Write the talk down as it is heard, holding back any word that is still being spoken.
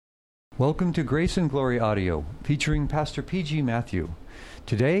Welcome to Grace and Glory Audio, featuring Pastor P.G. Matthew.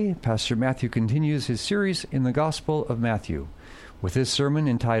 Today, Pastor Matthew continues his series in the Gospel of Matthew with his sermon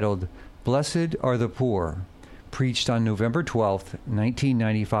entitled, Blessed are the Poor, preached on November 12th,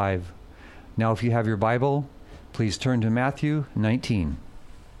 1995. Now, if you have your Bible, please turn to Matthew 19.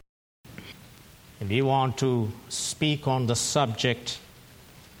 We want to speak on the subject,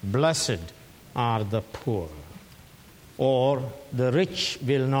 Blessed are the poor, or the rich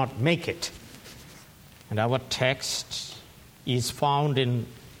will not make it. And our text is found in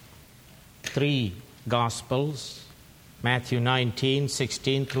three Gospels, Matthew 19,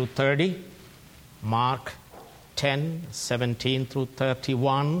 16 through 30, Mark 10, 17 through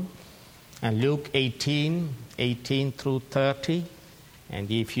 31, and Luke 18, 18 through 30.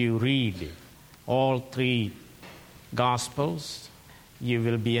 And if you read all three Gospels, you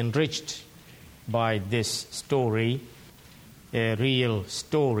will be enriched by this story, a real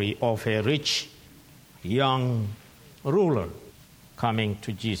story of a rich young ruler coming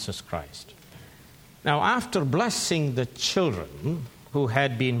to Jesus Christ. Now, after blessing the children who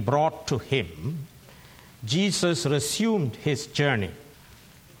had been brought to him, Jesus resumed his journey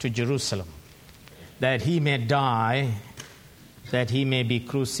to Jerusalem, that he may die, that he may be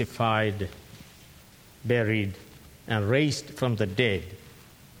crucified, buried, and raised from the dead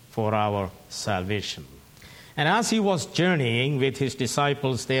for our salvation. And as he was journeying with his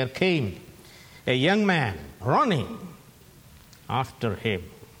disciples, there came a young man running after him.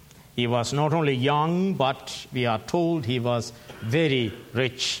 He was not only young, but we are told he was very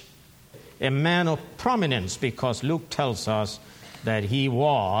rich, a man of prominence, because Luke tells us that he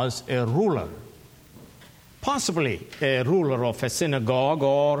was a ruler, possibly a ruler of a synagogue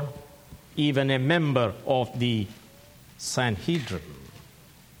or even a member of the Sanhedrin.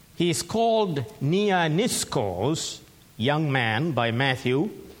 He is called Neaniskos, young man, by Matthew,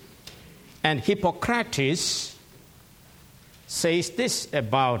 and Hippocrates says this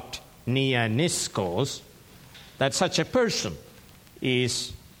about Neaniskos, that such a person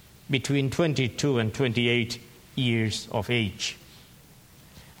is between 22 and 28 years of age.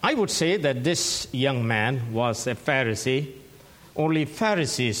 I would say that this young man was a Pharisee. Only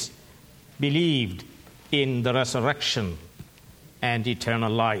Pharisees believed in the resurrection and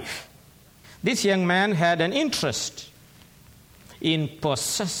eternal life. This young man had an interest in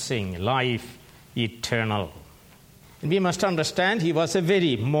possessing life eternal. And we must understand he was a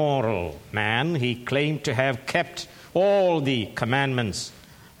very moral man. He claimed to have kept all the commandments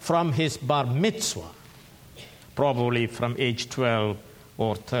from his bar mitzvah, probably from age 12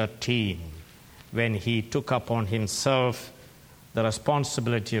 or 13, when he took upon himself the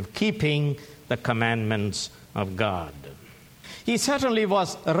responsibility of keeping the commandments of God. He certainly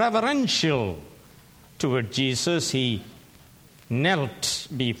was reverential toward Jesus. He knelt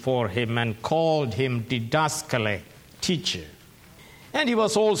before him and called him didaskale, teacher. And he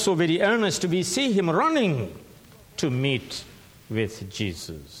was also very earnest. We see him running to meet with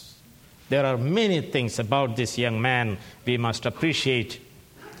Jesus. There are many things about this young man we must appreciate.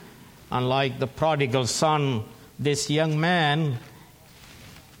 Unlike the prodigal son, this young man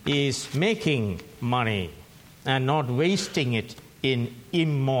is making money and not wasting it in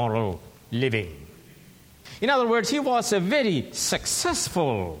immoral living. In other words, he was a very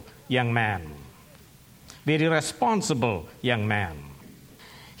successful young man, very responsible young man.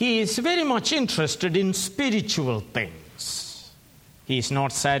 He is very much interested in spiritual things. He is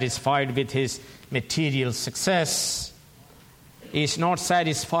not satisfied with his material success. He is not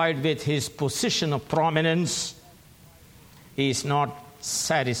satisfied with his position of prominence. He is not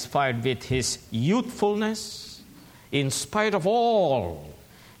satisfied with his youthfulness. In spite of all,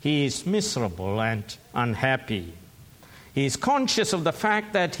 he is miserable and unhappy. He is conscious of the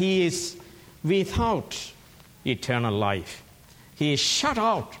fact that he is without eternal life. He is shut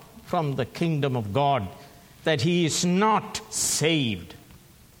out from the kingdom of God, that he is not saved.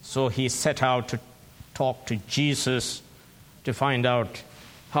 So he set out to talk to Jesus to find out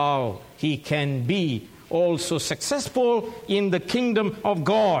how he can be also successful in the kingdom of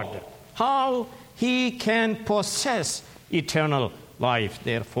God, how he can possess eternal life.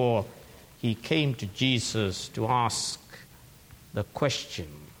 Therefore, he came to Jesus to ask the question.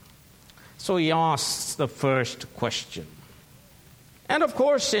 So he asks the first question. And of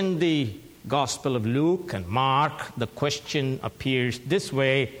course, in the Gospel of Luke and Mark, the question appears this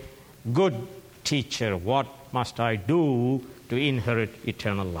way: Good teacher, what must I do to inherit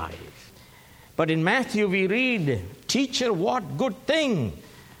eternal life? But in Matthew we read, Teacher, what good thing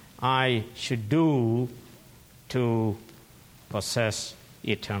I should do to possess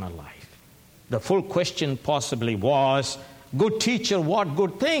eternal life? The full question possibly was, Good teacher, what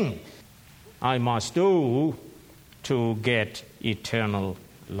good thing I must do to get eternal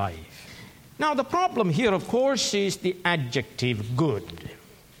life? Now, the problem here, of course, is the adjective good,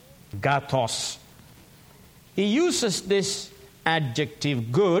 gathos. He uses this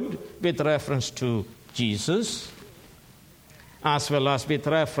adjective good with reference to Jesus, as well as with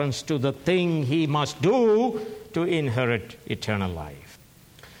reference to the thing he must do to inherit eternal life.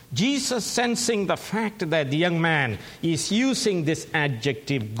 Jesus, sensing the fact that the young man is using this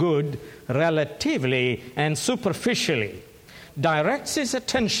adjective good relatively and superficially, directs his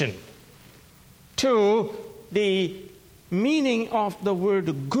attention to the meaning of the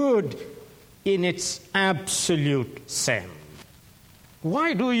word good in its absolute sense.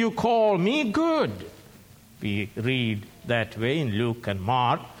 Why do you call me good? We read that way in Luke and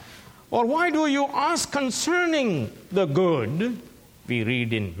Mark. Or why do you ask concerning the good? We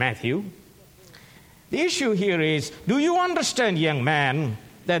read in Matthew. The issue here is, do you understand, young man,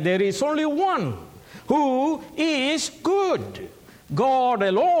 that there is only one who is good? God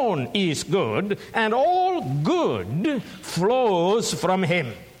alone is good, and all good flows from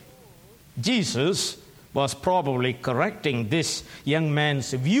him. Jesus was probably correcting this young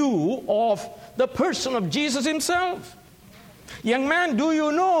man's view of the person of Jesus himself. Young man, do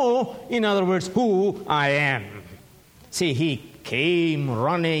you know, in other words, who I am? See, he came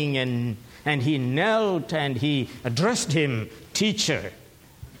running and he knelt and he addressed him, teacher.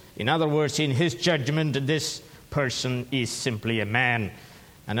 In other words, in his judgment, this person is simply a man,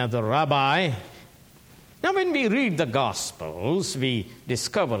 another rabbi. Now, when we read the Gospels, we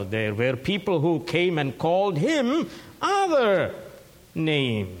discover there were people who came and called him other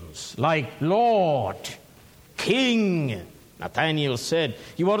names, like Lord, King. Nathanael said,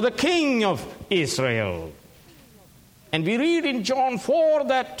 "You are the King of Israel." And we read in John 4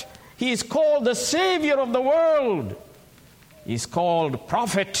 that he is called the Savior of the world. He's called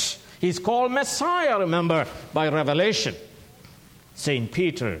prophet. He's called Messiah, remember, by Revelation. St.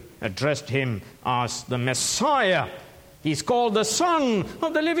 Peter addressed him as the Messiah. He's called the Son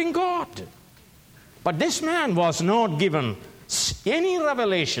of the living God. But this man was not given any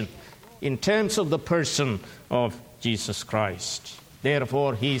revelation in terms of the person of Jesus Christ.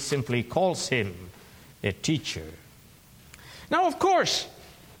 Therefore, he simply calls him a teacher. Now, of course,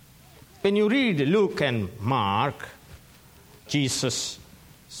 when you read Luke and Mark, Jesus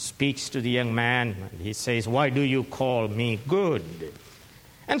speaks to the young man. And he says, "Why do you call me good?"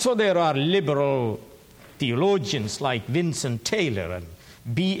 And so there are liberal theologians like Vincent Taylor and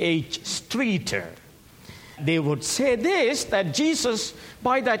B.H. Streeter. They would say this, that Jesus,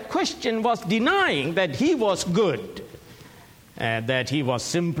 by that question, was denying that he was good, that he was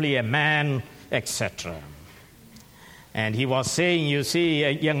simply a man, etc. And he was saying, you see,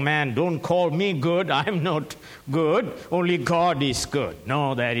 young man, don't call me good. I'm not good. Only God is good.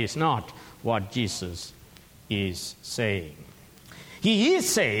 No, that is not what Jesus is saying. He is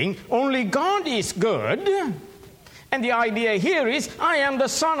saying only God is good. And the idea here is, I am the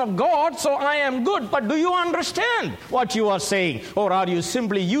Son of God, so I am good. But do you understand what you are saying? Or are you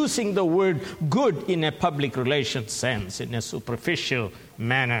simply using the word good in a public relations sense, in a superficial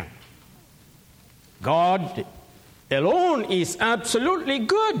manner? God alone is absolutely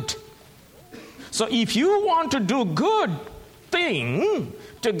good. So if you want to do good thing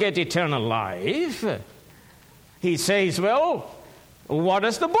to get eternal life, he says, well, what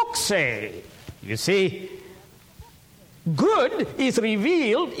does the book say? You see, good is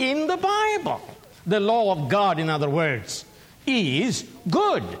revealed in the Bible. The law of God, in other words, is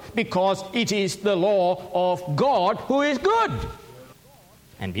good because it is the law of God who is good.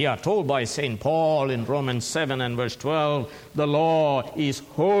 And we are told by St. Paul in Romans 7 and verse 12, the law is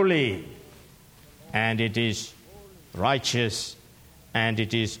holy, and it is righteous, and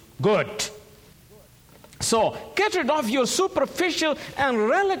it is good. So, get rid of your superficial and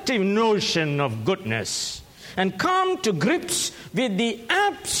relative notion of goodness and come to grips with the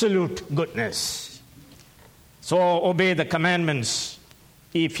absolute goodness. So, obey the commandments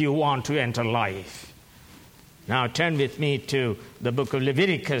if you want to enter life. Now turn with me to the book of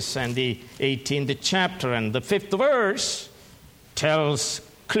Leviticus and the 18th chapter, and the 5th verse tells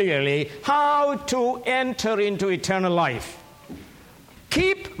clearly how to enter into eternal life.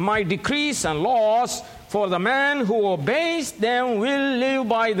 Keep my decrees and laws, for the man who obeys them will live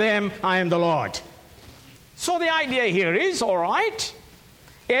by them. I am the Lord. So the idea here is, all right,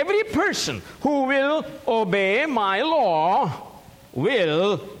 every person who will obey my law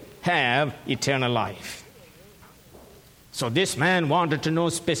will have eternal life. So this man wanted to know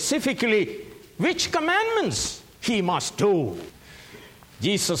specifically which commandments he must do.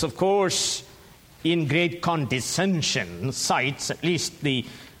 Jesus, of course, in great condescension, cites at least the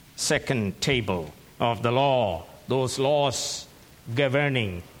second table of the law, those laws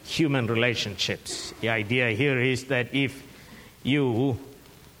governing human relationships. The idea here is that if you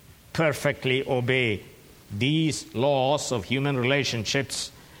perfectly obey these laws of human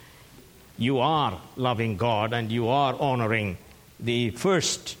relationships, you are loving God and you are honoring the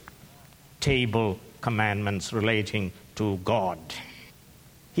first table commandments relating to God.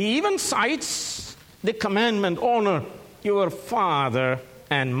 He even cites the commandment, honor your father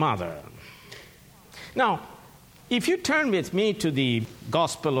and mother. Now, if you turn with me to the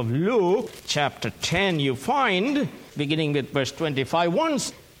Gospel of Luke, chapter 10, you find, beginning with verse 25,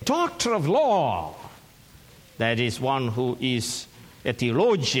 once doctor of law, that is one who is a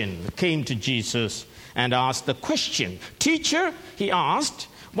theologian, came to Jesus and asked the question. Teacher, he asked,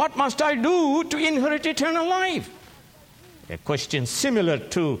 what must I do to inherit eternal life? A question similar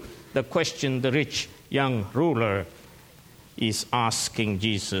to the question the rich young ruler is asking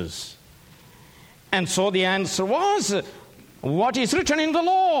Jesus. And so the answer was, what is written in the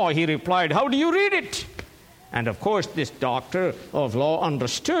law? He replied, how do you read it? And of course, this doctor of law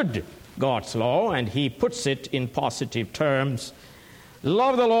understood God's law, and he puts it in positive terms.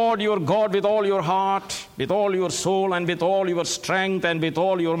 Love the Lord your God with all your heart, with all your soul, and with all your strength, and with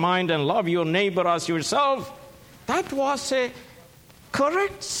all your mind, and love your neighbor as yourself. That was a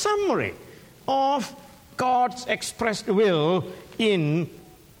correct summary of God's expressed will in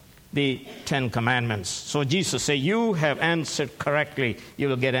the Ten Commandments. So Jesus said, you have answered correctly. You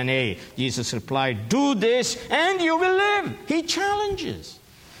will get an A. Jesus replied, do this and you will live. He challenges.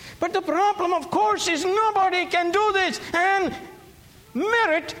 But the problem, of course, is nobody can do this and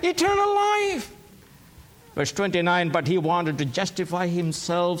merit eternal life. Verse 29, but he wanted to justify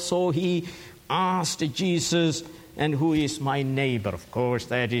himself, so he asked Jesus, and who is my neighbor? Of course,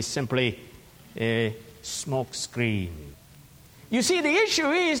 that is simply a smoke screen. You see, the issue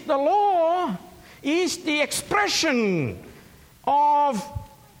is the law is the expression of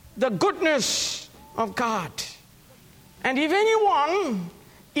the goodness of God. And if anyone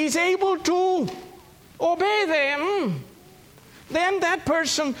is able to obey them, then that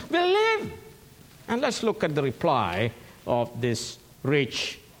person will live. And let's look at the reply of this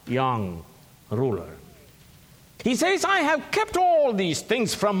rich young ruler. He says, I have kept all these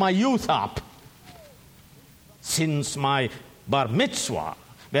things from my youth up. Since my bar mitzvah,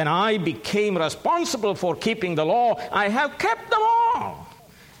 when I became responsible for keeping the law, I have kept them all.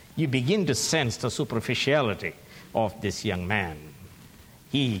 You begin to sense the superficiality of this young man.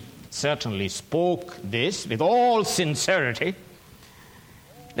 He certainly spoke this with all sincerity.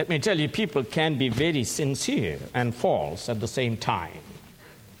 Let me tell you, people can be very sincere and false at the same time.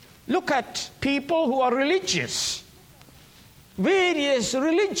 Look at people who are religious, various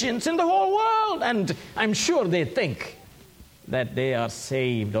religions in the whole world, and I'm sure they think that they are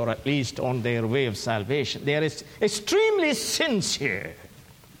saved, or at least on their way of salvation. They are extremely sincere,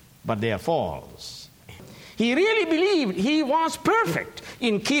 but they are false. He really believed he was perfect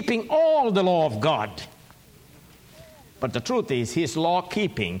in keeping all the law of God. But the truth is, his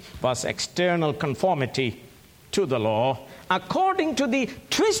law-keeping was external conformity to the law, according to the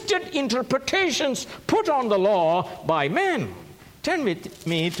twisted interpretations put on the law by men. Turn with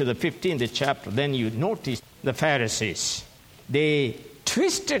me to the 15th chapter, then you notice the Pharisees. They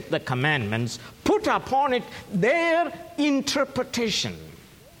twisted the commandments, put upon it their interpretation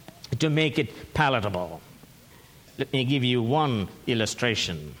to make it palatable. Let me give you one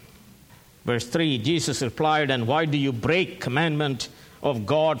illustration. Verse 3, Jesus replied, and why do you break commandment of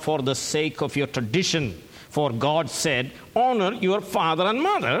God for the sake of your tradition? For God said, honor your father and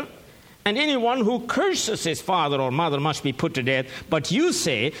mother, and anyone who curses his father or mother must be put to death. But you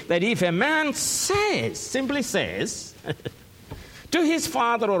say that if a man says, simply says, to his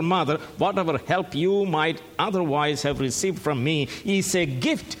father or mother, whatever help you might otherwise have received from me is a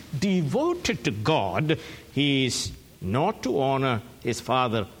gift devoted to God, he is not to honor his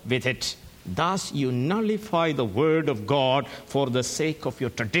father with it. Thus you nullify the word of God for the sake of your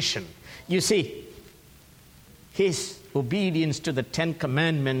tradition. You see, his obedience to the Ten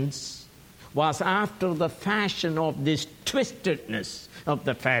Commandments was after the fashion of this twistedness of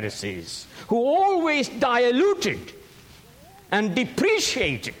the Pharisees, who always diluted and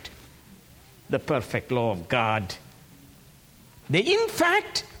depreciated the perfect law of God. They, in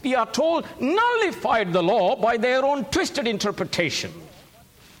fact, we are told, nullified the law by their own twisted interpretation.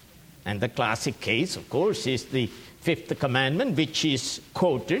 And the classic case, of course, is the fifth commandment, which is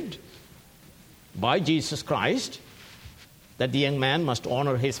quoted by Jesus Christ, that the young man must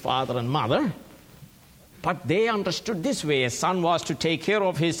honor his father and mother. But they understood this way. A son was to take care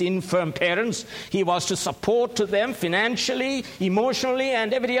of his infirm parents. He was to support to them financially, emotionally,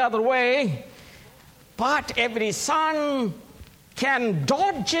 and every other way. But every son can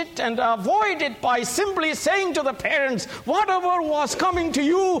dodge it and avoid it by simply saying to the parents, whatever was coming to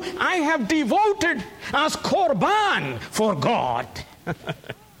you, I have devoted as korban for God.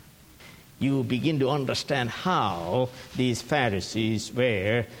 You begin to understand how these Pharisees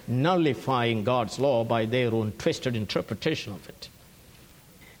were nullifying God's law by their own twisted interpretation of it.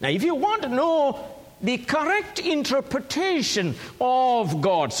 Now, if you want to know the correct interpretation of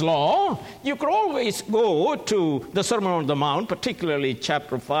God's law, you could always go to the Sermon on the Mount, particularly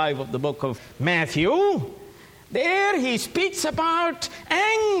chapter 5 of the book of Matthew. There he speaks about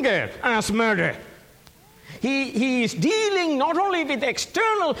anger as murder. He is dealing not only with the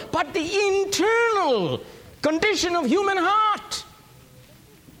external, but the internal condition of human heart.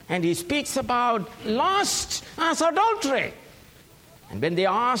 And he speaks about lust as adultery. And when they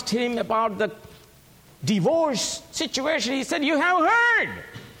asked him about the divorce situation, he said, you have heard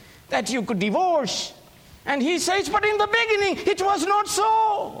that you could divorce. And he says, but in the beginning it was not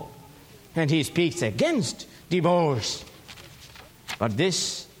so. And he speaks against divorce. But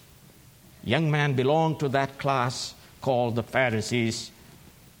this young man belonged to that class called the Pharisees,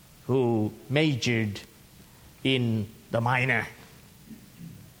 who majored in the minor.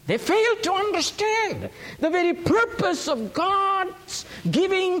 They failed to understand the very purpose of God's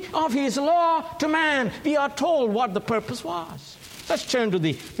giving of his law to man. We are told what the purpose was. Let's turn to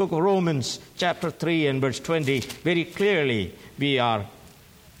the book of Romans, chapter 3 and verse 20. Very clearly, we are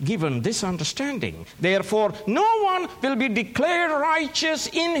given this understanding. Therefore, no one will be declared righteous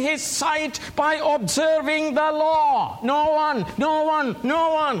in his sight by observing the law. No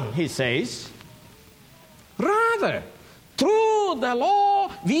one, he says. Rather, through the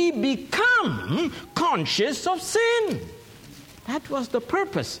law, we become conscious of sin. That was the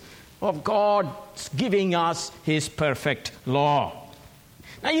purpose of God's giving us his perfect law.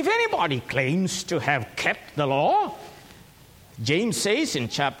 Now, if anybody claims to have kept the law, James says in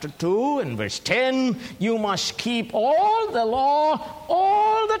chapter 2 and verse 10, you must keep all the law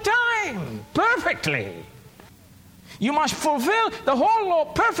all the time, perfectly. You must fulfill the whole law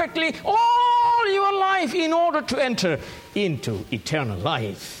perfectly all your life in order to enter into eternal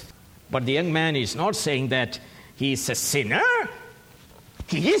life. But the young man is not saying that he is a sinner.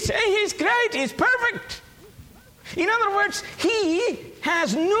 He is saying he's great, he's perfect. In other words, he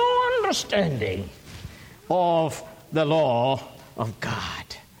has no understanding of the law of God.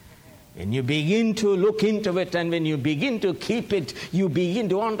 When you begin to look into it and when you begin to keep it, you begin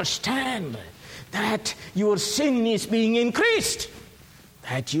to understand that your sin is being increased,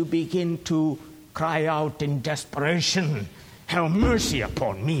 that you begin to cry out in desperation, have mercy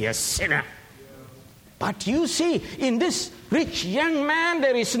upon me, a sinner. But you see, in this rich young man,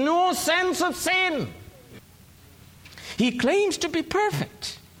 there is no sense of sin. He claims to be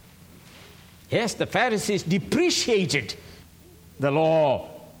perfect. Yes, the Pharisees depreciated the law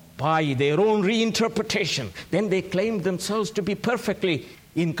by their own reinterpretation. Then they claimed themselves to be perfectly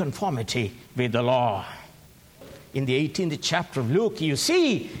in conformity with the law. In the 18th chapter of Luke, you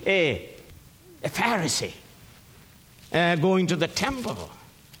see a Pharisee going to the temple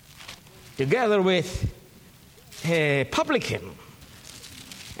together with a publican.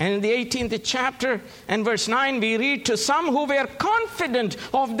 And in the 18th chapter and verse 9, we read, to some who were confident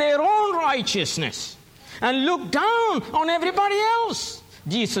of their own righteousness and looked down on everybody else.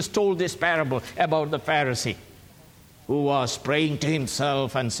 Jesus told this parable about the Pharisee who was praying to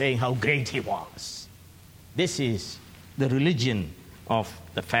himself and saying how great he was. This is the religion of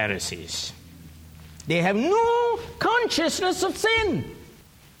the Pharisees. They have no consciousness of sin.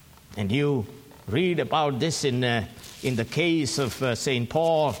 And you read about this in the case of St.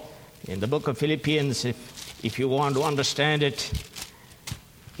 Paul in the book of Philippians, if you want to understand it.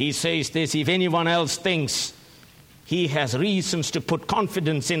 He says this, if anyone else thinks he has reasons to put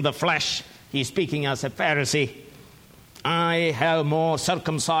confidence in the flesh, he's speaking as a Pharisee. I have more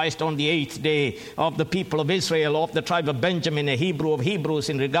circumcised on the 8th day of the people of Israel, of the tribe of Benjamin, a Hebrew of Hebrews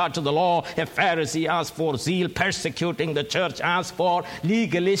in regard to the law, a Pharisee. As for zeal, persecuting the church. As for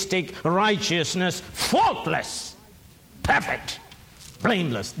legalistic righteousness, faultless, perfect,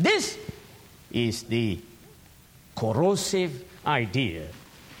 blameless. This is the corrosive idea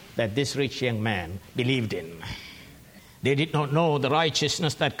that this rich young man believed in. They did not know the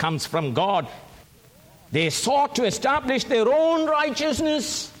righteousness that comes from God. They sought to establish their own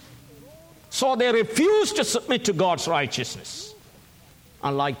righteousness, so they refused to submit to God's righteousness.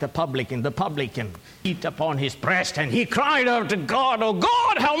 Unlike the publican beat upon his breast and he cried out to God, oh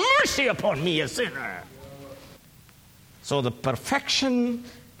God, have mercy upon me, a sinner. So the perfection,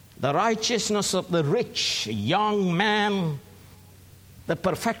 the righteousness of the rich young man, the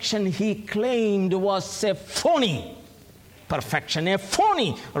perfection he claimed was a phony perfection, a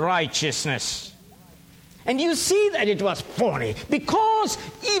phony righteousness. And you see that it was phony because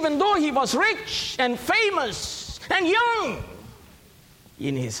even though he was rich and famous and young,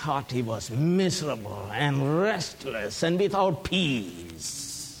 in his heart he was miserable and restless and without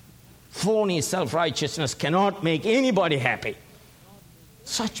peace. Phony self-righteousness cannot make anybody happy.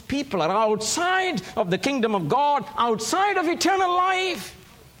 Such people are outside of the kingdom of God, outside of eternal life.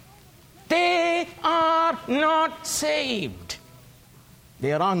 They are not saved.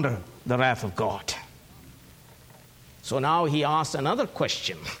 They are under the wrath of God. So now he asks another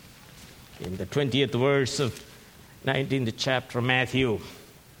question in the 20th verse of 19th chapter of Matthew.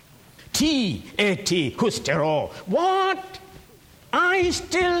 Ti eti hustero. What I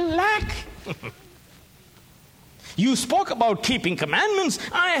still lack? You spoke about keeping commandments.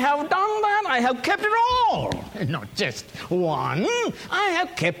 I have done that. I have kept it all. Not just one. I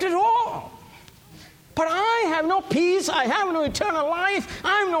have kept it all. But I have no peace. I have no eternal life.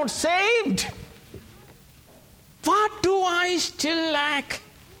 I'm not saved. What do I still lack?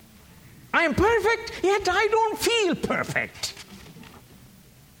 I am perfect, yet I don't feel perfect.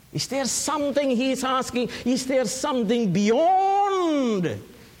 Is there something he's asking? Is there something beyond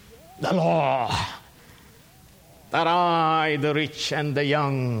the law that I, the rich and the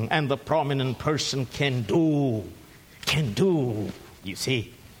young and the prominent person can do? You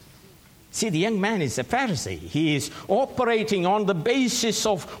see. See, the young man is a Pharisee. He is operating on the basis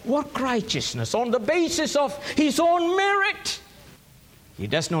of work righteousness, on the basis of his own merit. He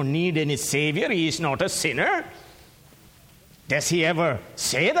does not need any savior. He is not a sinner. Does he ever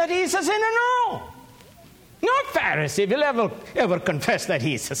say that he is a sinner? No. No Pharisee will ever confess that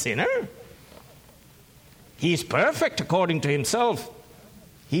he is a sinner. He is perfect according to himself.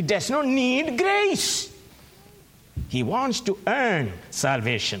 He does not need grace. He wants to earn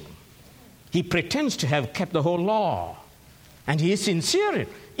salvation. He pretends to have kept the whole law. And he is sincere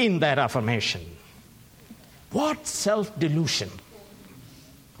in that affirmation. What self-delusion!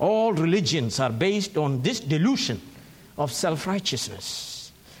 All religions are based on this delusion of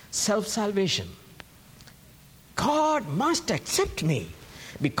self-righteousness, self-salvation. God must accept me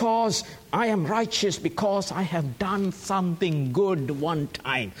because I am righteous, because I have done something good one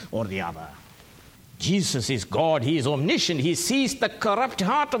time or the other. Jesus is God. He is omniscient. He sees the corrupt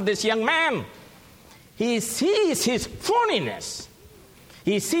heart of this young man. He sees his phoniness.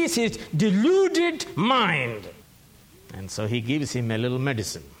 He sees his deluded mind. And so he gives him a little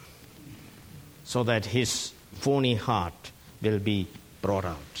medicine so that his phony heart will be brought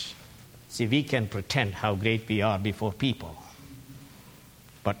out. See, we can pretend how great we are before people,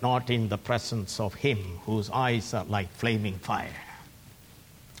 but not in the presence of him whose eyes are like flaming fire.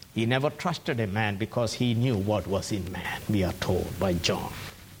 He never trusted a man because he knew what was in man, we are told by John.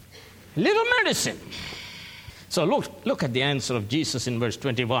 Little medicine. So look at the answer of Jesus in verse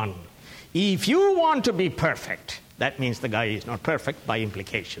 21. If you want to be perfect, that means the guy is not perfect by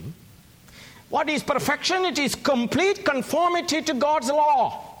implication. What is perfection? It is complete conformity to God's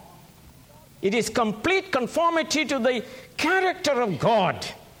law. It is complete conformity to the character of God.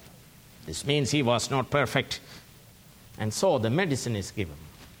 This means he was not perfect. And so the medicine is given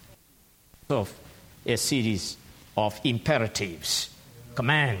of a series of imperatives,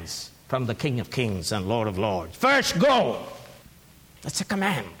 commands from the King of Kings and Lord of Lords. First, go. That's a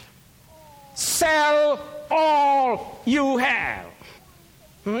command. Sell all you have.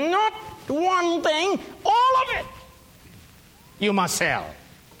 Not one thing, all of it. You must sell.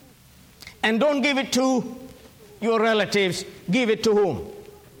 And don't give it to your relatives. Give it to whom?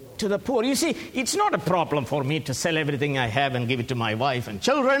 To the poor. You see, it's not a problem for me to sell everything I have and give it to my wife and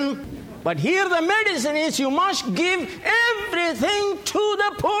children. But here the medicine is you must give everything to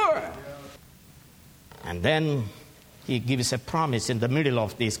the poor. And then he gives a promise in the middle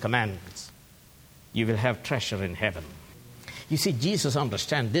of these commandments. You will have treasure in heaven. You see, Jesus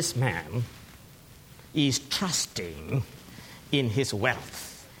understands this man is trusting in his wealth.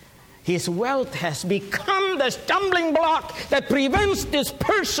 His wealth has become the stumbling block that prevents this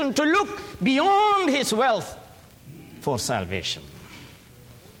person to look beyond his wealth for salvation.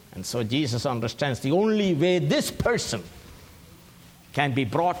 And so Jesus understands the only way this person can be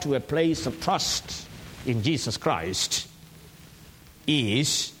brought to a place of trust in Jesus Christ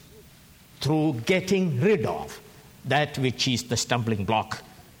is through getting rid of that which is the stumbling block.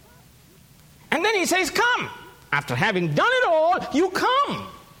 And then he says, come. After having done it all, you come.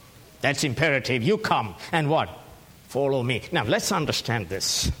 That's imperative. You come. And what? Follow me. Now, let's understand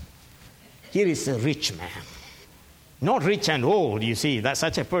this. Here is a rich man. Not rich and old, you see. That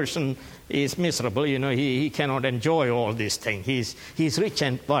such a person is miserable. He cannot enjoy all these things. He's rich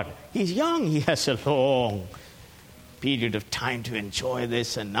and what? He's young. He has a long period of time to enjoy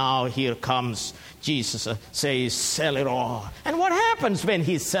this. And now here comes Jesus says, sell it all. And what happens when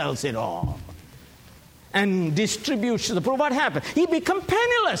he sells it all? And distributes the poor. What happens? He becomes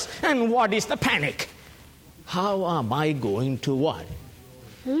penniless. And what is the panic? How am I going to what?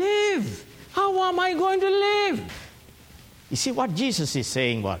 Live. How am I going to live? You see what Jesus is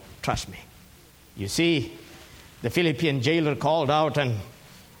saying? What? Trust me. You see, the Philippian jailer called out and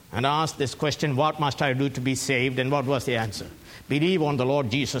asked this question, what must I do to be saved? And what was the answer? Believe on the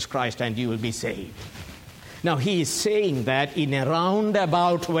Lord Jesus Christ and you will be saved. Now he is saying that in a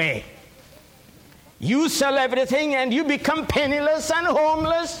roundabout way. You sell everything and you become penniless and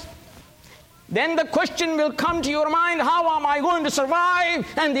homeless. Then the question will come to your mind, how am I going to survive?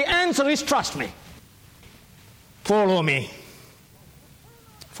 And the answer is, trust me. Follow me.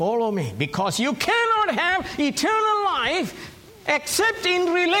 Follow me. Because you cannot have eternal life except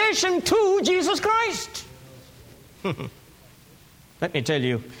in relation to Jesus Christ. Let me tell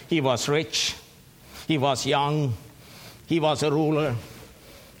you, he was rich. He was young. He was a ruler.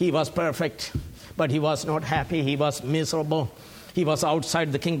 He was perfect. But he was not happy. He was miserable. He was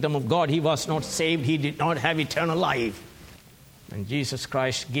outside the kingdom of God. He was not saved. He did not have eternal life. And Jesus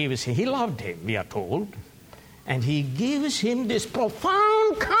Christ gave us, he loved him, we are told. And he gives him this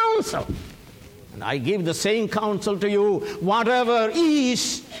profound counsel. And I give the same counsel to you. Whatever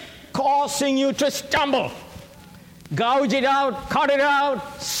is causing you to stumble, gouge it out, cut it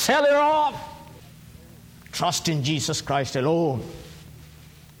out, sell it off. Trust in Jesus Christ alone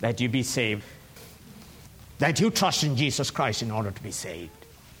that you be saved. That you trust in Jesus Christ in order to be saved.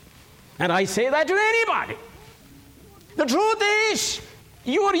 And I say that to anybody. The truth is,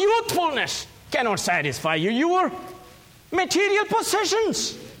 your youthfulness cannot satisfy you. Your material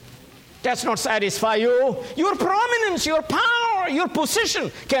possessions does not satisfy you. Your prominence, your power, your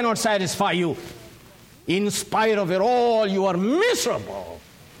position cannot satisfy you. In spite of it all, you are miserable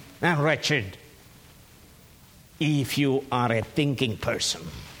and wretched if you are a thinking person.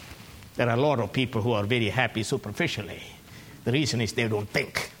 There are a lot of people who are very happy superficially. The reason is they don't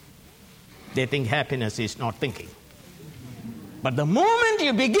think. They think happiness is not thinking. But the moment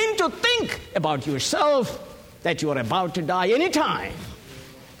you begin to think about yourself, that you are about to die anytime,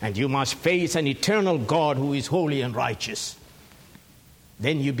 and you must face an eternal God who is holy and righteous,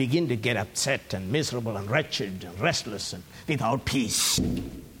 then you begin to get upset and miserable and wretched and restless and without peace.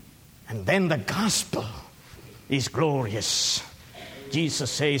 And then the gospel is glorious.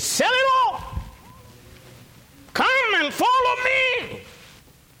 Jesus says, sell it all. Come and follow me.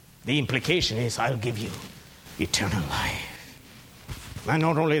 The implication is, I'll give you eternal life. And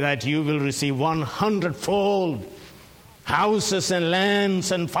not only that, you will receive 100-fold houses and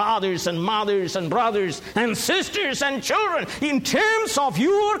lands and fathers and mothers and brothers and sisters and children in terms of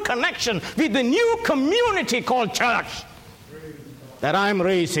your connection with the new community called church that I'm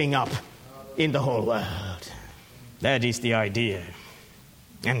raising up in the whole world. That is the idea.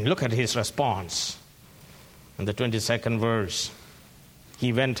 And look at his response. In the 22nd verse,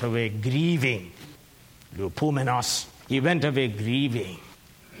 he went away grieving. Lupumenos. He went away grieving.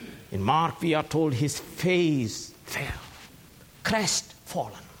 In Mark, we are told his face fell,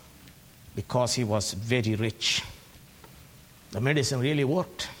 crestfallen, because he was very rich. The medicine really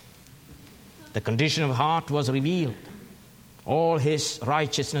worked. The condition of heart was revealed. All his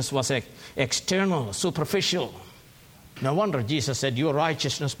righteousness was external, superficial. No wonder Jesus said, your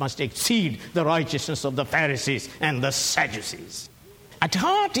righteousness must exceed the righteousness of the Pharisees and the Sadducees. At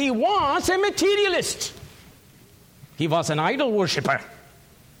heart, he was a materialist. He was an idol worshiper.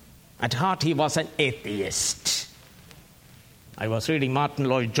 At heart, he was an atheist. I was reading Martin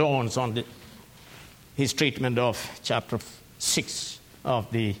Lloyd-Jones on his treatment of chapter 6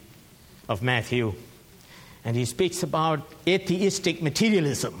 of Matthew. And he speaks about atheistic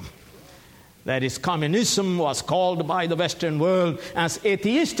materialism. That is, communism was called by the Western world as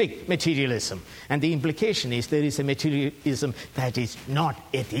atheistic materialism. And the implication is there is a materialism that is not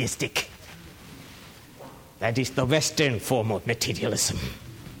atheistic. That is the Western form of materialism.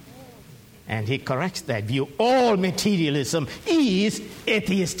 And he corrects that view. All materialism is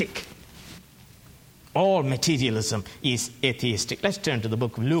atheistic. All materialism is atheistic. Let's turn to the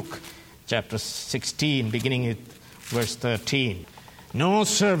book of Luke, chapter 16, beginning at verse 13. No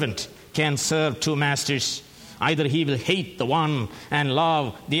servant can serve two masters. Either he will hate the one and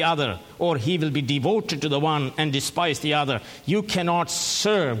love the other, or he will be devoted to the one and despise the other. You cannot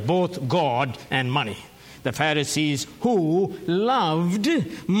serve both God and money. The Pharisees, who loved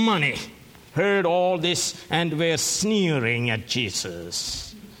money, heard all this and were sneering at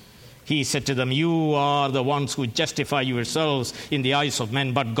Jesus. He said to them, "You are the ones who justify yourselves in the eyes of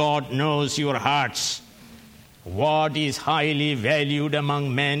men, but God knows your hearts. What is highly valued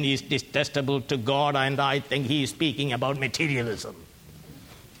among men is detestable to God." And I think he is speaking about materialism.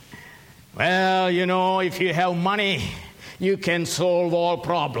 Well, if you have money, you can solve all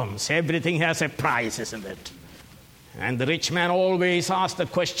problems. Everything has a price, isn't it? And the rich man always asks the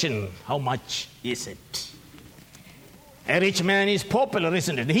question, how much is it? A rich man is popular,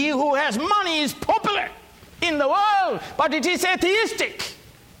 isn't it? He who has money is popular in the world, but it is atheistic.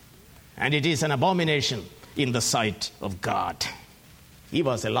 And it is an abomination in the sight of God. He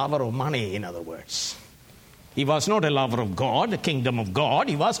was a lover of money, in other words. He was not a lover of God, the kingdom of God.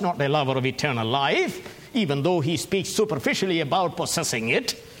 He was not a lover of eternal life, even though he speaks superficially about possessing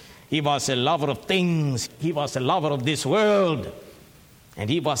it. He was a lover of things. He was a lover of this world. And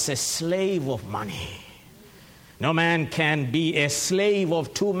he was a slave of money. No man can be a slave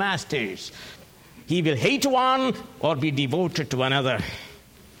of two masters. He will hate one or be devoted to another.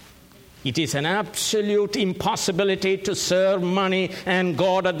 It is an absolute impossibility to serve money and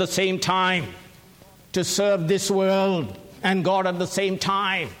God at the same time. To serve this world and God at the same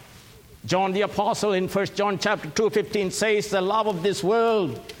time. John the Apostle in 1 John chapter 2:15 says, the love of this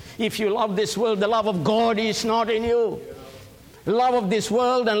world. If you love this world, the love of God is not in you. Love of this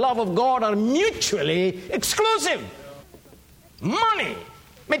world and love of God are mutually exclusive. Money,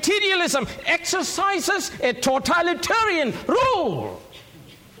 materialism exercises a totalitarian rule.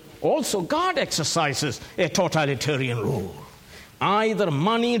 Also, God exercises a totalitarian rule. Either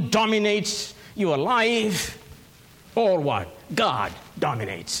money dominates your life, or what? God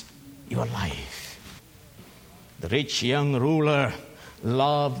dominates your life. The rich young ruler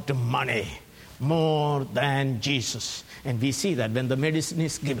loved money more than Jesus. And we see that when the medicine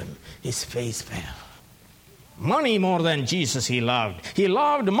is given, his face fell. Money more than Jesus he loved. He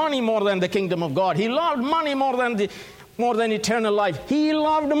loved money more than the kingdom of God. He loved money more than eternal life. He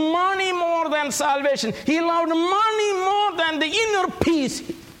loved money more than salvation. He loved money more than the inner peace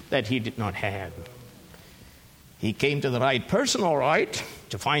that he did not have. He came to the right person, all right,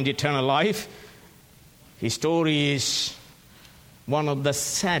 to find eternal life. His story is one of the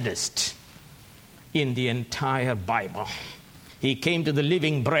saddest in the entire Bible. He came to the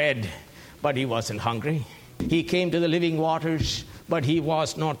living bread, but he wasn't hungry. He came to the living waters, but he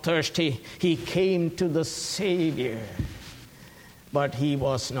was not thirsty. He came to the Savior, but he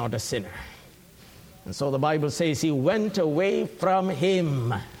was not a sinner. And so the Bible says he went away from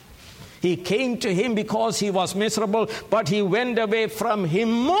him. He came to him because he was miserable, but he went away from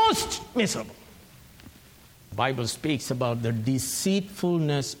him most miserable. The Bible speaks about the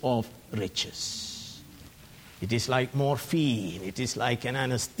deceitfulness of riches. It is like morphine. It is like an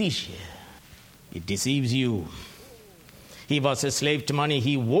anesthesia. It deceives you. He was a slave to money.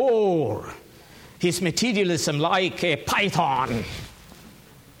 He wore his materialism like a python.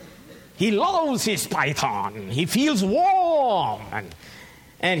 He loves his python. He feels warm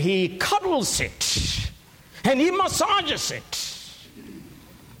and he cuddles it and he massages it.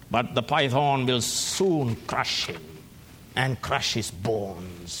 But the python will soon crush him and crush his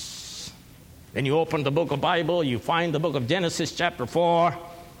bones. When you open the book of Bible, you find the book of Genesis chapter 4,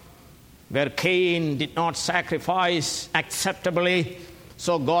 where Cain did not sacrifice acceptably,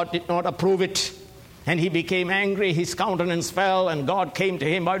 so God did not approve it. And he became angry, his countenance fell, and God came to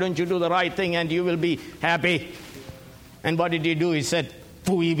him, why don't you do the right thing and you will be happy? And what did he do? He said,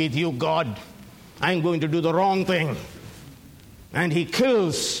 "Phooey with you, God. I'm going to do the wrong thing." And he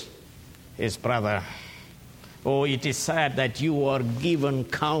kills his brother. Oh, it is sad that you are given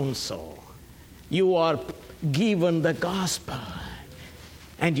counsel. You are given the gospel.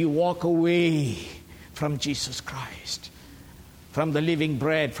 And you walk away from Jesus Christ, from the living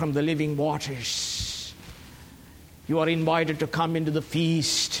bread, from the living waters. You are invited to come into the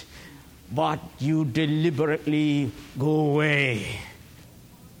feast, but you deliberately go away.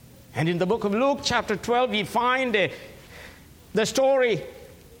 And in the book of Luke, chapter 12, we find the story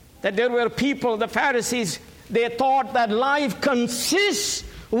that there were people, the Pharisees, they thought that life consists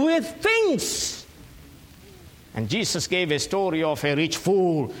with things. And Jesus gave a story of a rich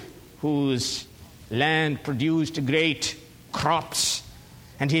fool whose land produced great crops.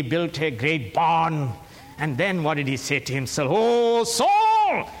 And he built a great barn. And then what did he say to himself? "Oh,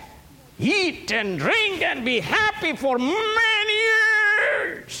 soul, eat and drink and be happy for many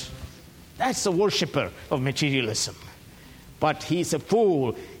years." That's the worshiper of materialism. But he's a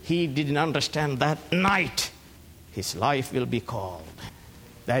fool. He didn't understand that night his life will be called,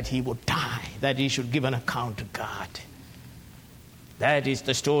 that he would die, that he should give an account to God. That is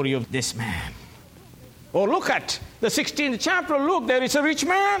the story of this man. Or look at the 16th chapter. Look, there is a rich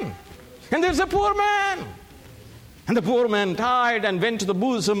man, and there's a poor man. And the poor man died and went to the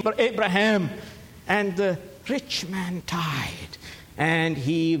bosom of Abraham. And the rich man died, and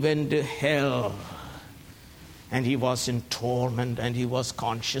he went to hell. And he was in torment, and he was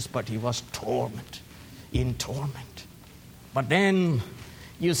conscious, but he was in torment. But then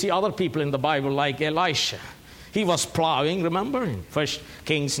you see other people in the Bible like Elisha. He was plowing, remember? In 1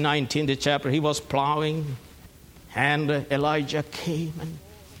 Kings 19th chapter, he was plowing. And Elijah came and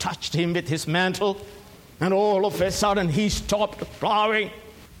touched him with his mantle. And all of a sudden, he stopped plowing.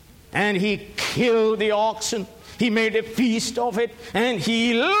 And he killed the oxen. He made a feast of it. And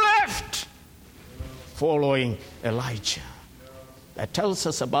he left, following Elijah. That tells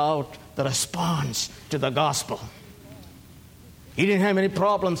us about the response to the gospel. He didn't have any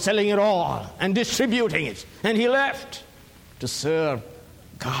problem selling it all and distributing it. And he left to serve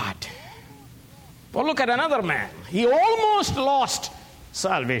God. Well, look at another man. He almost lost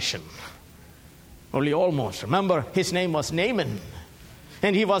salvation. Only almost. Remember, his name was Naaman.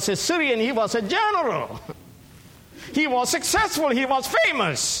 And he was a Syrian. He was a general. He was successful. He was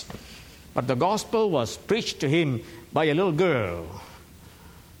famous. But the gospel was preached to him by a little girl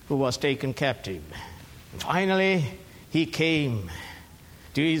who was taken captive. And finally, he came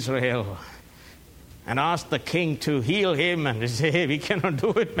to Israel and asked the king to heal him. And he said, hey, we cannot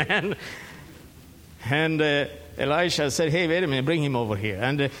do it, man. And Elisha said, hey, wait a minute, bring him over here.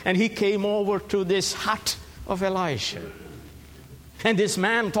 And he came over to this hut of Elisha. And this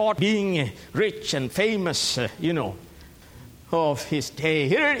man thought, being rich and famous, of his day,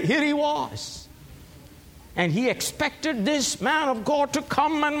 here he was. And he expected this man of God to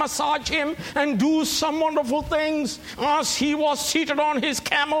come and massage him and do some wonderful things as he was seated on his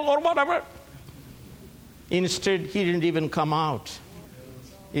camel or whatever. Instead, he didn't even come out.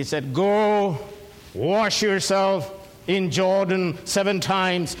 He said, go wash yourself in Jordan 7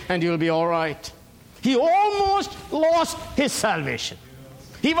 times and you'll be all right. He almost lost his salvation.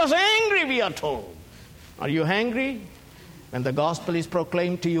 He was angry, we are told. Are you angry when the gospel is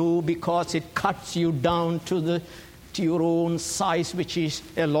proclaimed to you because it cuts you down to your own size, which is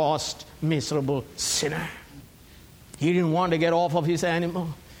a lost, miserable sinner? He didn't want to get off of his animal.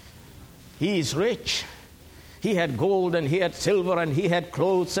 He is rich. He had gold and he had silver and he had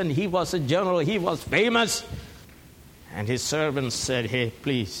clothes and he was a general. He was famous. And his servants said, hey,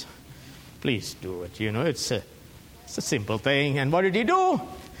 please do it. It's a simple thing. And what did he do?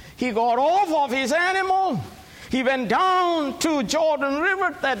 He got off of his animal. He went down to Jordan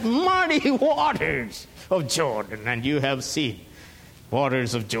River, that muddy waters of Jordan. And you have seen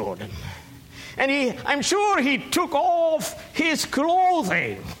waters of Jordan. And I'm sure he took off his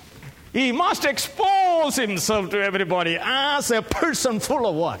clothing. He must expose himself to everybody as a person full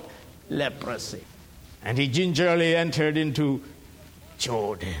of what? Leprosy. And he gingerly entered into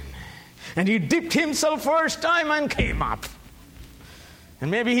Jordan. And he dipped himself first time and came up. And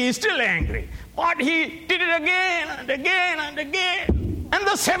maybe he is still angry. But he did it again and again and again. And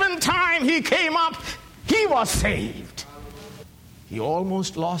the 7th time he came up, he was saved. He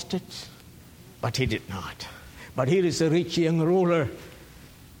almost lost it, but he did not. But here is a rich young ruler.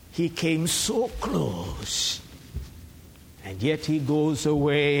 He came so close. And yet he goes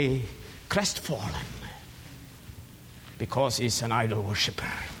away crestfallen because he's an idol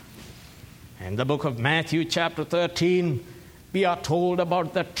worshiper. In the book of Matthew chapter 13, we are told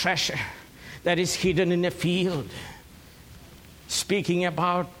about the treasure that is hidden in a field, speaking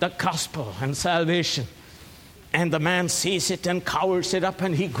about the gospel and salvation. And the man sees it and covers it up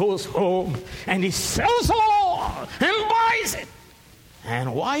and he goes home and he sells all and buys it.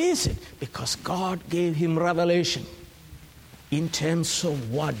 And why is it? Because God gave him revelation in terms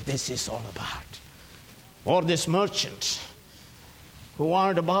of what this is all about. Or this merchant who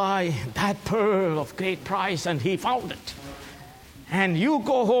wanted to buy that pearl of great price and he found it. And you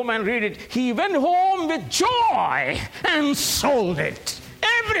go home and read it. He went home with joy and sold it.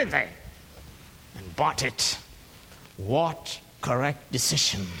 Everything. And bought it. What correct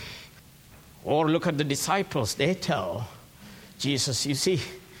decision. Or look at the disciples. They tell Jesus, you see,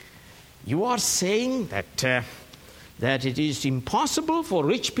 you are saying that it is impossible for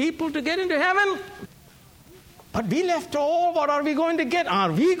rich people to get into heaven. But we left all. What are we going to get?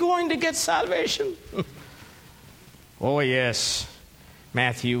 Are we going to get salvation? Oh, yes.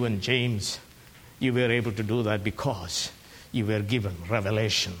 Matthew and James, you were able to do that because you were given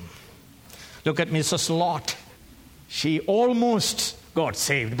revelation. Look at Mrs. Lot. She almost got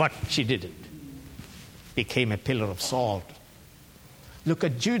saved, but she didn't. Became a pillar of salt. Look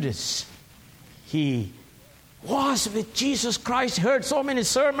at Judas. He was with Jesus Christ, heard so many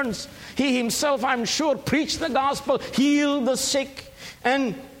sermons. He himself, I'm sure, preached the gospel, healed the sick,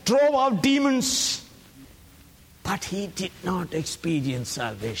 and drove out demons. But he did not experience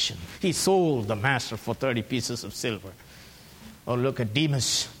salvation. He sold the master for 30 pieces of silver. Or look at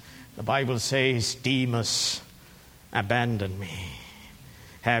Demas. The Bible says, Demas abandoned me,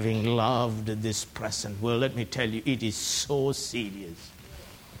 having loved this present world. Let me tell you, it is so serious.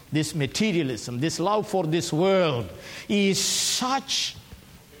 This materialism, this love for this world is such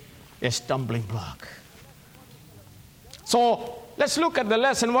a stumbling block. So let's look at the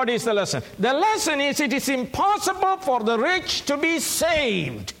lesson. What is the lesson? The lesson is it is impossible for the rich to be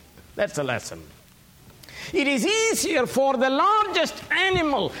saved. That's the lesson. It is easier for the largest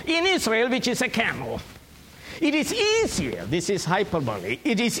animal in Israel, which is a camel. It is easier, this is hyperbole,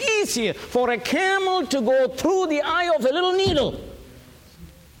 it is easier for a camel to go through the eye of a little needle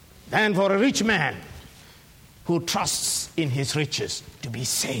than for a rich man who trusts in his riches to be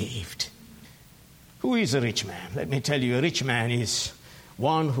saved. Who is a rich man? Let me tell you, a rich man is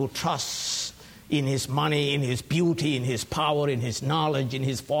one who trusts in his money, in his beauty, in his power, in his knowledge, in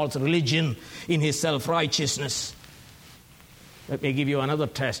his false religion, in his self-righteousness. Let me give you another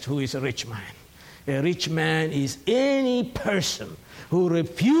test. Who is a rich man? A rich man is any person who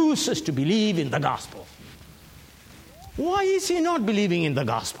refuses to believe in the gospel. Why is he not believing in the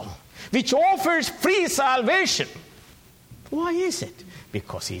gospel, which offers free salvation? Why is it?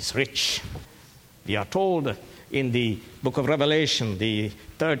 Because he's rich. We are told in the book of Revelation, the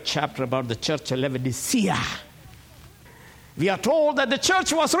 3rd chapter, about the church of Laodicea. We are told that the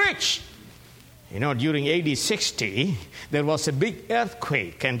church was rich. You know, during AD 60, there was a big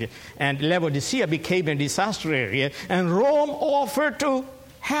earthquake, and Laodicea became a disaster area, and Rome offered to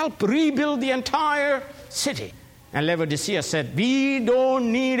help rebuild the entire city. And Laodicea said, we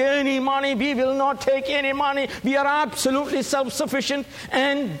don't need any money, we will not take any money, we are absolutely self-sufficient.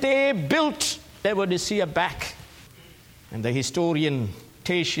 And they built Laodicea back. And the historian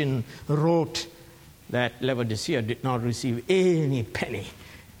Tatian wrote that Laodicea did not receive any penny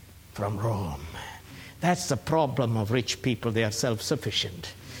from Rome. That's the problem of rich people. They are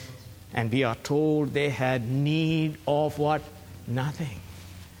self-sufficient. And we are told they had need of what? Nothing.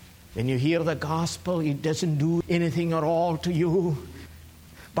 When you hear the gospel, it doesn't do anything at all to you.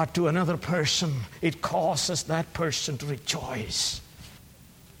 But to another person, it causes that person to rejoice.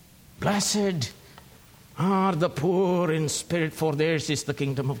 Blessed are the poor in spirit, for theirs is the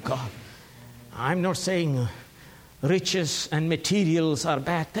kingdom of God. I'm not saying riches and materials are a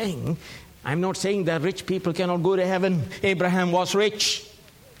bad thing. I'm not saying that rich people cannot go to heaven. Abraham was rich.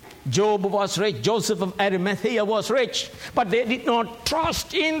 Job was rich. Joseph of Arimathea was rich. But they did not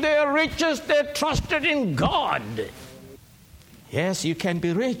trust in their riches. They trusted in God. Yes, you can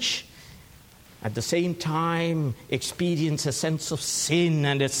be rich. At the same time, experience a sense of sin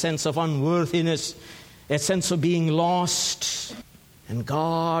and a sense of unworthiness, a sense of being lost. And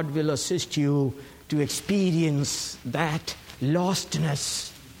God will assist you to experience that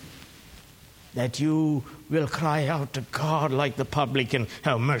lostness, that you will cry out to God like the publican,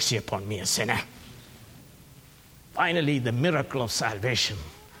 have mercy upon me, a sinner. Finally, the miracle of salvation.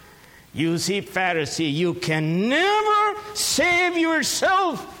 You see, Pharisee, you can never save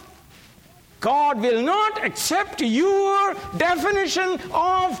yourself. God will not accept your definition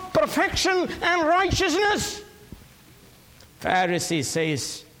of perfection and righteousness. Pharisee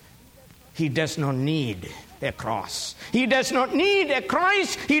says he does not need a cross. He does not need a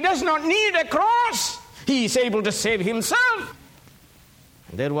Christ. He does not need a cross. He is able to save himself.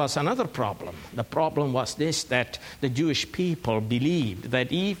 There was another problem. The problem was this, that the Jewish people believed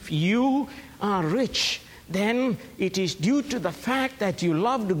that if you are rich, then it is due to the fact that you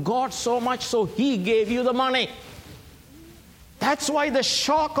loved God so much, so He gave you the money. That's why the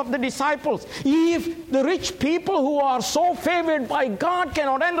shock of the disciples. If the rich people who are so favored by God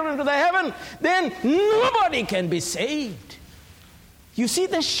cannot enter into the heaven, then nobody can be saved. You see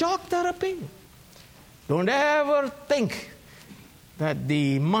the shock therapy? Don't ever think that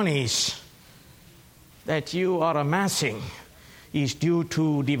the monies that you are amassing is due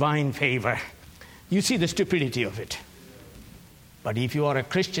to divine favor. You see the stupidity of it. But if you are a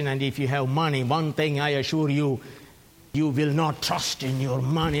Christian and if you have money, one thing I assure you, you will not trust in your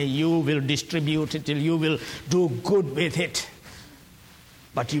money. You will distribute it till you will do good with it.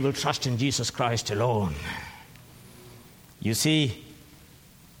 But you will trust in Jesus Christ alone. You see,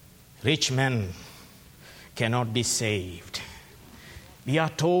 rich men cannot be saved. We are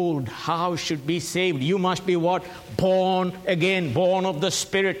told how should be saved. You must be what? Born again, born of the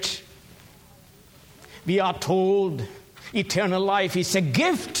Spirit. We are told eternal life is a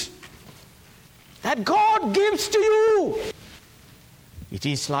gift. that God gives to you. It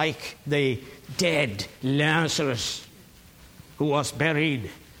is like the dead Lazarus who was buried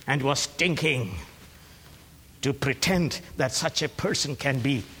and was stinking. To pretend that such a person can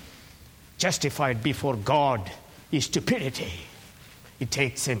be justified before God is stupidity. It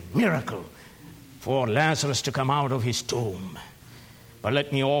takes a miracle for Lazarus to come out of his tomb. But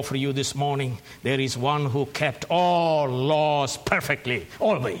let me offer you this morning, there is one who kept all laws perfectly,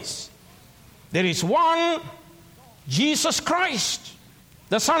 always. There is one, Jesus Christ,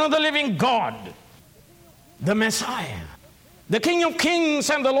 the Son of the living God, the Messiah, the King of kings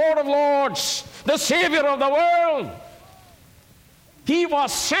and the Lord of lords, the Savior of the world. He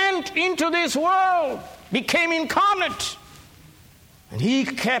was sent into this world, became incarnate, and he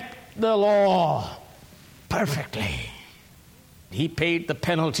kept the law perfectly. He paid the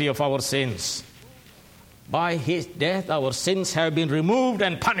penalty of our sins. By his death, our sins have been removed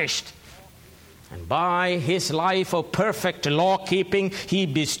and punished. And by his life of perfect law-keeping, he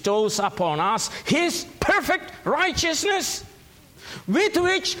bestows upon us his perfect righteousness, with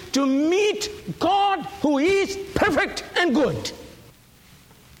which to meet God who is perfect and good.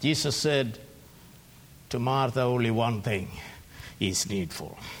 Jesus said to Martha, only one thing is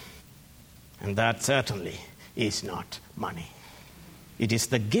needful, and that certainly is not money. It is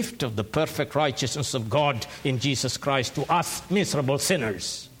the gift of the perfect righteousness of God in Jesus Christ to us miserable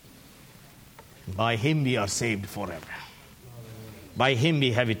sinners. By him we are saved forever. By him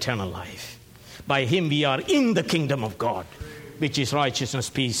we have eternal life. By him we are in the kingdom of God, which is righteousness,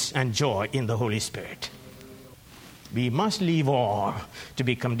 peace, and joy in the Holy Spirit. We must leave all to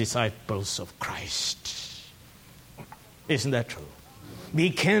become disciples of Christ. Isn't that true? We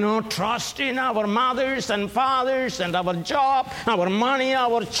cannot trust in our mothers and fathers and our job, our money,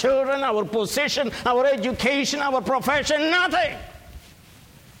 our children, our position, our education, our profession, nothing.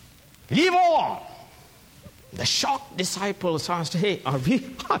 Leave all. The shocked disciples asked, what's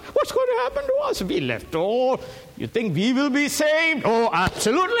going to happen to us? We left all. You think we will be saved? Oh,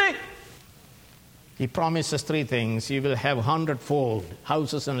 absolutely. He promises three things. You will have 100-fold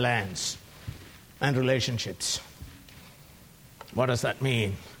houses and lands and relationships. What does that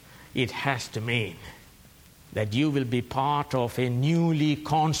mean? It has to mean that you will be part of a newly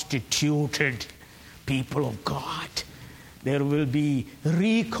constituted people of God. There will be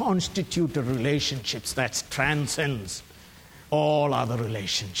reconstituted relationships that transcends all other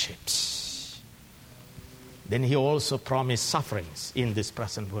relationships. Then he also promised sufferings in this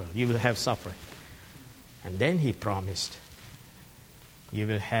present world. You will have suffering. And then he promised you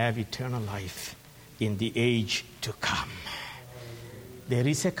will have eternal life in the age to come. There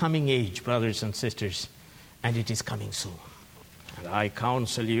is a coming age, brothers and sisters, and it is coming soon. And I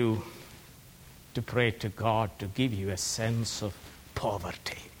counsel you to pray to God to give you a sense of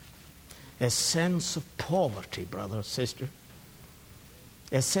poverty. A sense of poverty, brother, sister.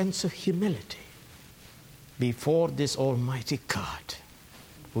 A sense of humility before this Almighty God,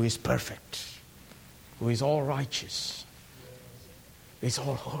 who is perfect, who is all righteous, who is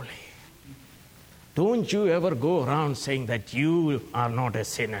all holy. Don't you ever go around saying that you are not a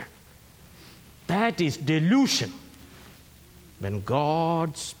sinner. That is delusion. When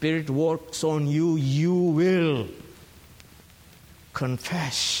God's Spirit works on you, you will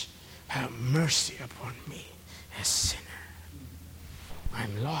confess, have mercy upon me, a sinner.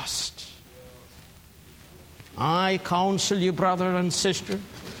 I'm lost. I counsel you, brother and sister,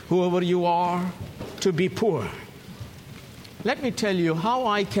 whoever you are, to be poor. Let me tell you how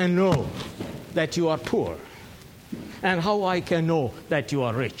I can know that you are poor and how I can know that you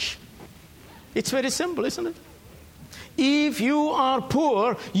are rich. It's very simple, isn't it? If you are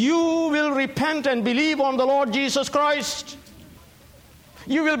poor, you will repent and believe on the Lord Jesus Christ.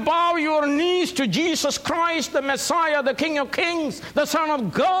 You will bow your knees to Jesus Christ, the Messiah, the King of kings, the Son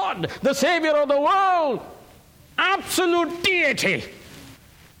of God, the Savior of the world. Absolute deity.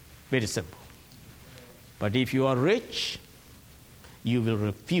 Very simple. But if you are rich, you will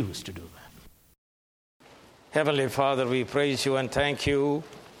refuse to do that. Heavenly Father, we praise you and thank you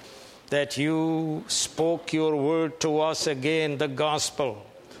that you spoke your word to us again, the gospel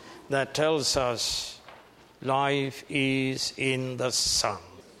that tells us life is in the Son.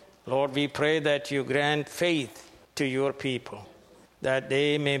 Lord, we pray that you grant faith to your people, that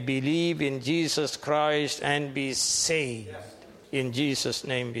they may believe in Jesus Christ and be saved. In Jesus'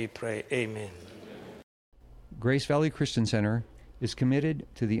 name we pray. Amen. Grace Valley Christian Center is committed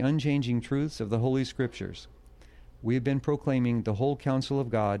to the unchanging truths of the Holy Scriptures. We have been proclaiming the whole counsel of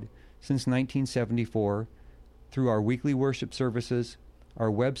God since 1974 through our weekly worship services,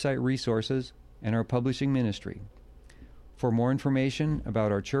 our website resources, and our publishing ministry. For more information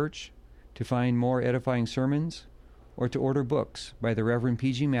about our church, To find more edifying sermons or to order books by the Reverend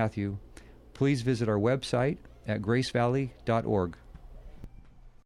P.G. Matthew, please visit our website at gracevalley.org.